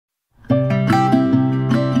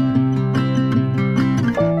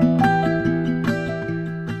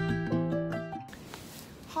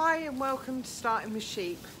on to starting with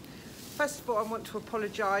sheep. First of all, I want to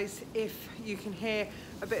apologise if you can hear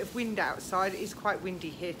a bit of wind outside. It is quite windy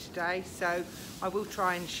here today, so I will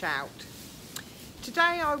try and shout. Today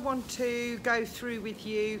I want to go through with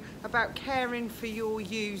you about caring for your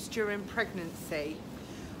ewes during pregnancy.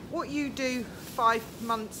 What you do 5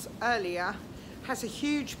 months earlier has a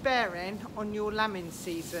huge bearing on your lambing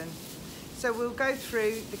season. So we'll go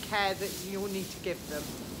through the care that you'll need to give them.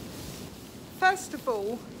 First of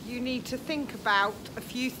all, you need to think about a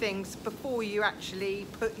few things before you actually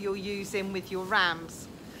put your ewes in with your rams.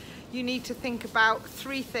 You need to think about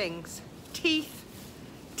 3 things: teeth,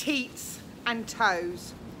 teats and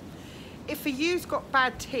toes. If a ew's got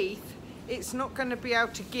bad teeth, it's not going to be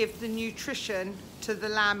able to give the nutrition to the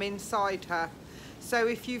lamb inside her. So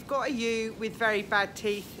if you've got a ewe with very bad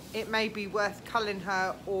teeth, it may be worth culling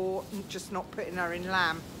her or just not putting her in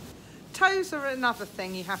lamb. Toes are another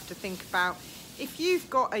thing you have to think about. If you've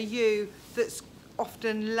got a ewe that's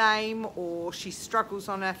often lame or she struggles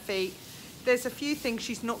on her feet, there's a few things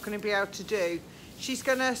she's not going to be able to do. She's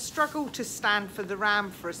going to struggle to stand for the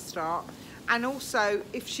ram for a start, and also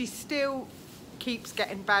if she still keeps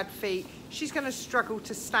getting bad feet, she's going to struggle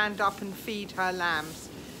to stand up and feed her lambs.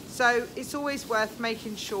 So it's always worth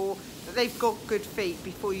making sure that they've got good feet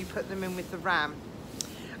before you put them in with the ram.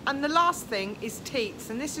 And the last thing is teats,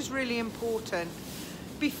 and this is really important.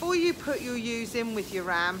 Before you put your ewes in with your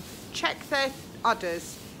ram, check their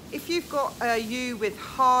udders. If you've got a ewe with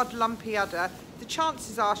hard, lumpy udder, the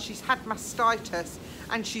chances are she's had mastitis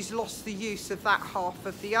and she's lost the use of that half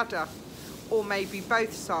of the udder, or maybe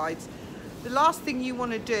both sides. The last thing you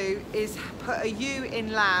want to do is put a ewe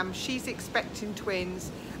in lamb, she's expecting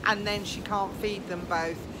twins, and then she can't feed them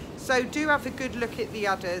both. So do have a good look at the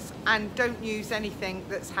udders and don't use anything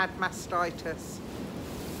that's had mastitis.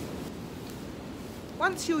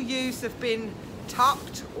 Once your ewes have been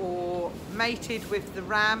tucked or mated with the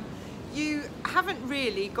ram, you haven't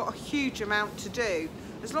really got a huge amount to do.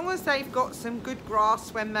 As long as they've got some good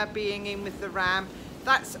grass when they're being in with the ram,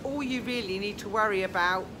 that's all you really need to worry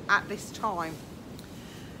about at this time.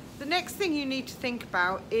 The next thing you need to think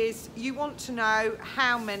about is you want to know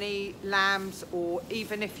how many lambs, or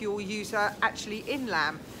even if your ewes are actually in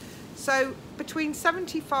lamb. So between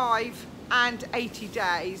 75 and 80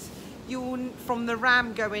 days from the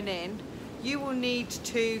ram going in, you will need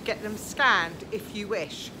to get them scanned if you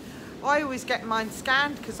wish. I always get mine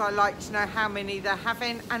scanned because I like to know how many they're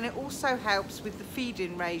having, and it also helps with the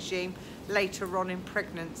feeding regime later on in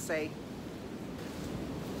pregnancy.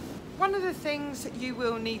 One of the things that you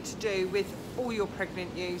will need to do with all your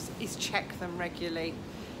pregnant ewes is check them regularly.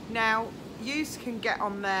 Now, ewes can get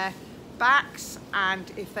on their backs,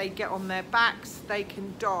 and if they get on their backs, they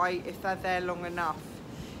can die if they're there long enough.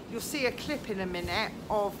 You'll see a clip in a minute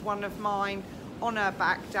of one of mine on her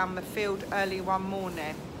back down the field early one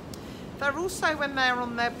morning. They're also, when they're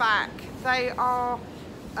on their back, they are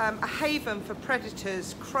a haven for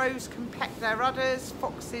predators. Crows can peck their udders,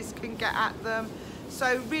 foxes can get at them.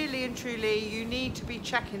 So really and truly, you need to be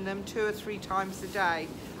checking them 2 or 3 times a day.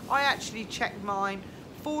 I actually check mine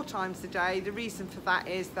 4 times a day. The reason for that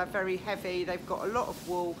is they're very heavy, they've got a lot of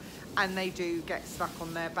wool, and they do get stuck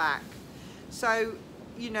on their back. So,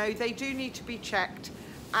 you know, they do need to be checked,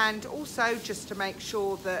 and also just to make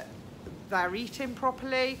sure that they're eating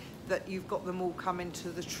properly, that you've got them all coming to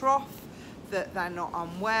the trough, that they're not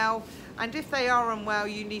unwell, and if they are unwell,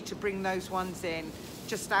 you need to bring those ones in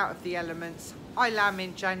just out of the elements. I lamb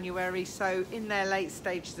in January, so in their late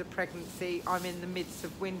stages of pregnancy, I'm in the midst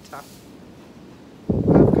of winter.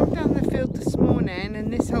 I've come down the field this morning,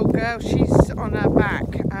 and this old girl, she's on her back.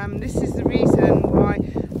 This is the reason why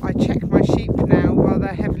I check my sheep now while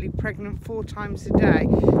they're heavily pregnant 4 times a day.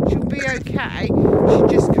 She'll be okay,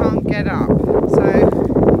 she just can't get up.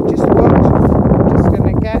 So just watch. I'm just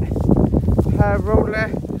going to get her roller,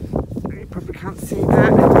 you probably can't see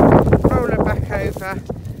that, roll her back over,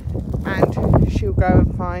 and she'll go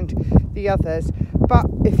and find the others. But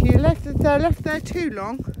if they're left there too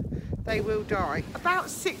long, they will die. About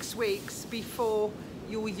 6 weeks before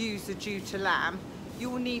your ewes are due to lamb,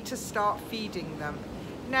 you'll need to start feeding them.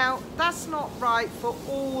 Now, that's not right for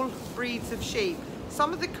all breeds of sheep.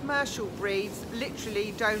 Some of the commercial breeds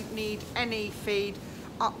literally don't need any feed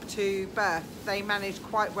up to birth. They manage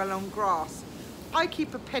quite well on grass. I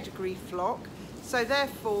keep a pedigree flock, so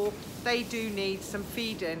therefore they do need some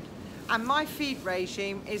feeding. And my feed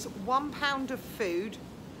regime is 1 pound of food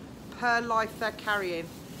per life they're carrying.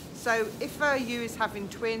 So if her ewe is having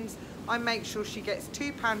twins, I make sure she gets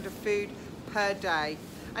 2 pounds of food per day.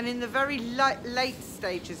 And in the very late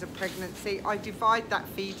stages of pregnancy, I divide that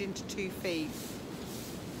feed into 2 feeds.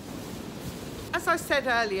 As I said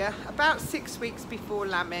earlier, about 6 weeks before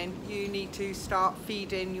lambing, you need to start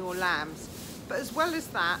feeding your lambs. But as well as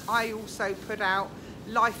that, I also put out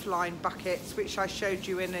lifeline buckets, which I showed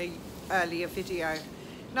you in an earlier video.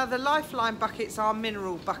 Now the lifeline buckets are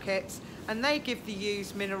mineral buckets, and they give the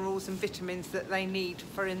ewes minerals and vitamins that they need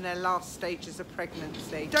for in their last stages of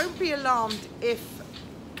pregnancy. Don't be alarmed if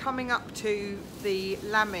coming up to the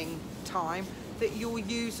lambing time that your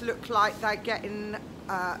ewes look like they're getting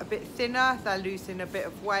a bit thinner, they're losing a bit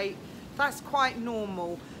of weight. That's quite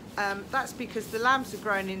normal. That's because the lambs are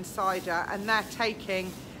growing inside her and they're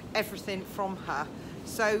taking everything from her.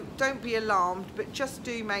 So don't be alarmed, but just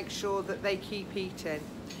do make sure that they keep eating.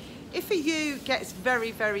 If a ewe gets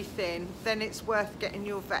very, very thin, then it's worth getting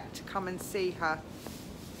your vet to come and see her.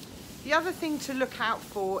 The other thing to look out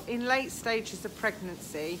for in late stages of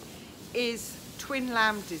pregnancy is twin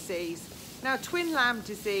lamb disease. Now, twin lamb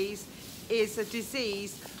disease is a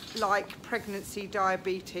disease like pregnancy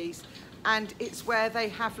diabetes, and it's where they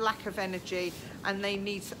have lack of energy and they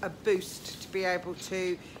need a boost to be able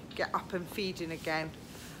to get up and feeding again.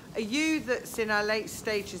 A ewe that's in her late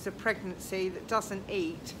stages of pregnancy that doesn't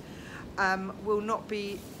eat will not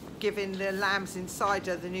be giving the lambs inside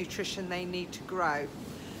her the nutrition they need to grow.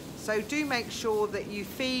 So do make sure that you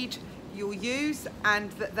feed your ewes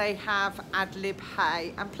and that they have ad lib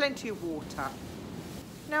hay and plenty of water.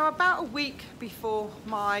 Now, about a week before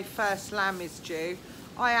my first lamb is due,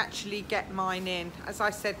 I actually get mine in. As I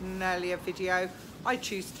said in an earlier video, I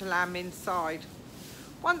choose to lamb inside.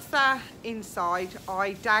 Once they're inside,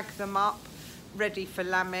 I dag them up, ready for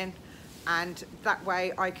lambing, and that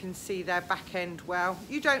way I can see their back end well.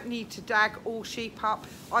 You don't need to dag all sheep up.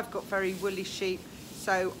 I've got very woolly sheep,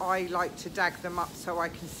 so I like to dag them up so I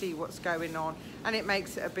can see what's going on, and it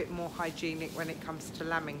makes it a bit more hygienic when it comes to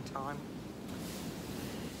lambing time.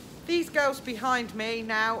 These girls behind me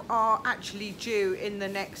now are actually due in the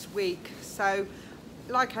next week, so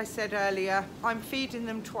like I said earlier, I'm feeding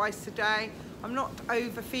them twice a day. I'm not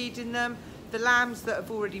overfeeding them. The lambs that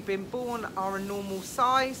have already been born are a normal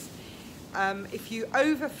size. If you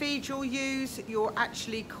overfeed your ewes, you're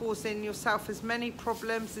actually causing yourself as many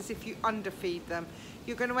problems as if you underfeed them.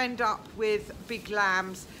 You're going to end up with big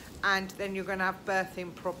lambs, and then you're going to have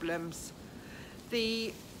birthing problems.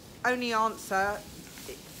 The only answer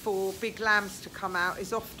for big lambs to come out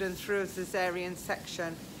is often through a cesarean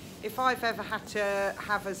section. If I've ever had to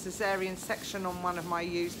have a cesarean section on one of my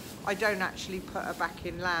ewes, I don't actually put her back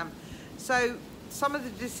in lamb. So some of the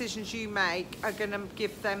decisions you make are going to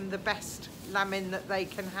give them the best lambing that they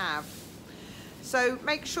can have. So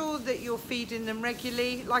make sure that you're feeding them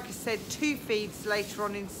regularly. Like I said, 2 feeds later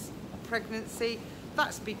on in pregnancy.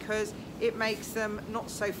 That's because it makes them not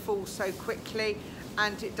so full so quickly,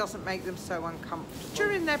 and it doesn't make them so uncomfortable.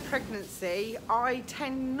 During their pregnancy, I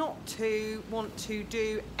tend not to want to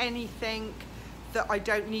do anything that I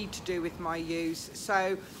don't need to do with my ewes.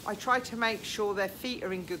 So I try to make sure their feet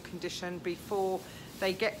are in good condition before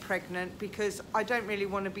they get pregnant, because I don't really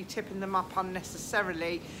want to be tipping them up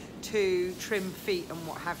unnecessarily to trim feet and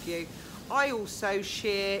what have you. I also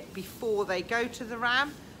shear before they go to the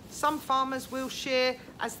ram. Some farmers will shear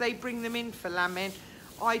as they bring them in for lambing.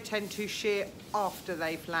 I tend to shear after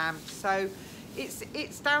they've lambed. So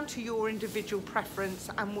it's down to your individual preference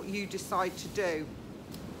and what you decide to do.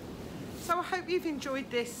 So I hope you've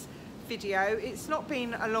enjoyed this video. It's not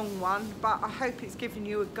been a long one, but I hope it's given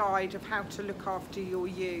you a guide of how to look after your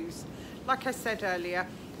ewes. Like I said earlier,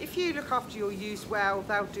 if you look after your ewes well,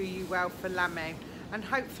 they'll do you well for lambing, and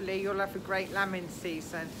hopefully you'll have a great lambing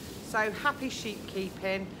season. So happy sheep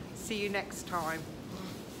keeping. See you next time.